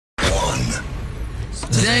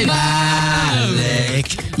Zaynmalik,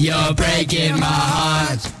 you're breaking my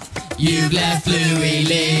heart. You've left Louis,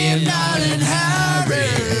 Liam, Nolan, Harry.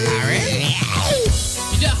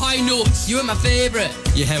 You did high notes. You were my favourite.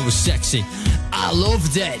 Your hair was sexy. I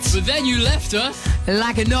loved it. But then you left her.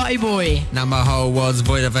 Like a naughty boy. Now my whole world's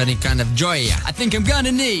void of any kind of joy. I think I'm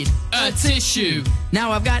gonna need a tissue.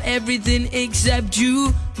 Now I've got everything except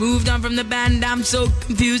you. Moved on from the band, I'm so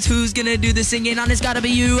confused. Who's gonna do the singing on It's Gotta Be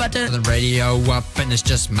You? I turn the radio up and it's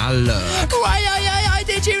just my luck. Why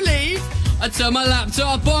did you leave? I turned my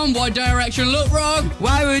laptop on, One Direction look wrong.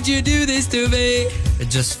 Why would you do this to me? It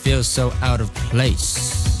just feels so out of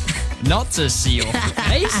place. Not to see your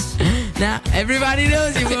face. Now everybody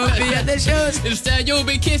knows you won't be at the shows. Instead you'll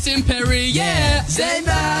be kissing Perry, yeah.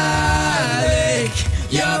 Zaynmalik,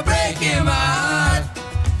 you're breaking my heart.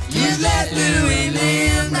 You've let Louis,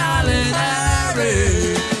 Liam, Nolan,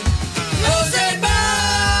 Harry. Oh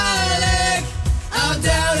Zaynmalik, I'm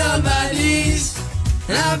down on my knees,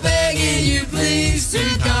 and I'm begging you please to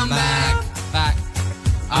come.